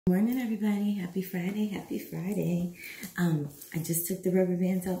Morning, everybody. Happy Friday. Happy Friday. I just took the rubber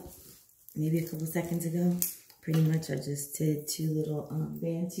bands out maybe a couple seconds ago. Pretty much I just did two little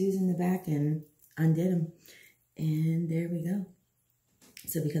band twos in the back and undid them. And there we go.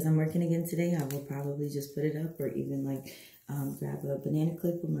 So because I'm working again today, I will probably just put it up or even like grab a banana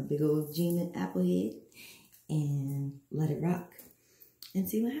clip with my big old jean apple head and let it rock and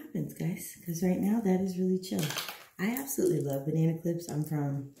see what happens, guys. Because right now that is really chill. I absolutely love banana clips. I'm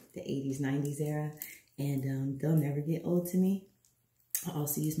from the 80s, 90s era, and they'll never get old to me. I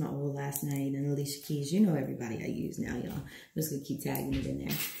also used my old Last Night and Alicia Keys. You know everybody I use now, y'all. I'm just going to keep tagging it in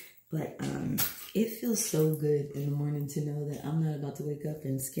there. But it feels so good in the morning to know that I'm not about to wake up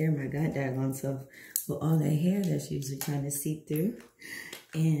and scare my goddamn self with all that hair that's usually trying to seep through.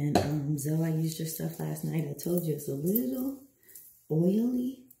 And Zoe, I used your stuff last night. I told you it's a little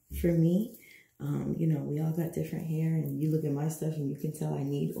oily for me. You know, we all got different hair, and you look at my stuff and you can tell I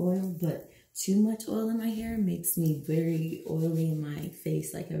need oil, but too much oil in my hair makes me very oily in my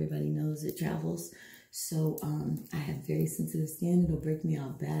face. Like everybody knows, it travels. So I have very sensitive skin. It'll break me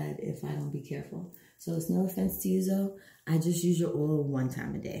out bad if I don't be careful. So it's no offense to you, Zoe. I just use your oil one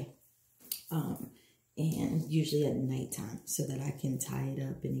time a day. And usually at nighttime so that I can tie it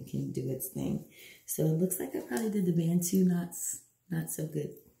up and it can do its thing. So it looks like I probably did the band two knots not so good.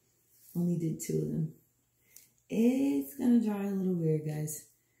 Only did two of them. It's gonna dry a little weird, guys,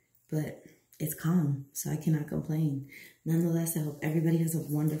 but it's calm, so I cannot complain. Nonetheless, I hope everybody has a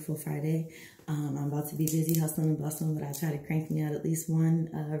wonderful Friday. I'm about to be busy hustling and bustling, but I'll try to crank me out at least one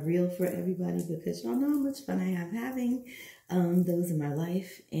reel for everybody because y'all know how much fun I have having those in my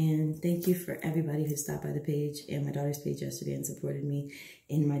life. And thank you for everybody who stopped by the page and my daughter's page yesterday and supported me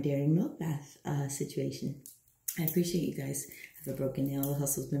in my daring milk bath situation. I appreciate you guys. I have a broken nail. The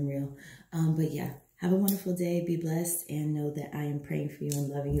hustle's been real. But yeah, have a wonderful day. Be blessed and know that I am praying for you and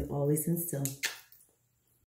loving you always and still.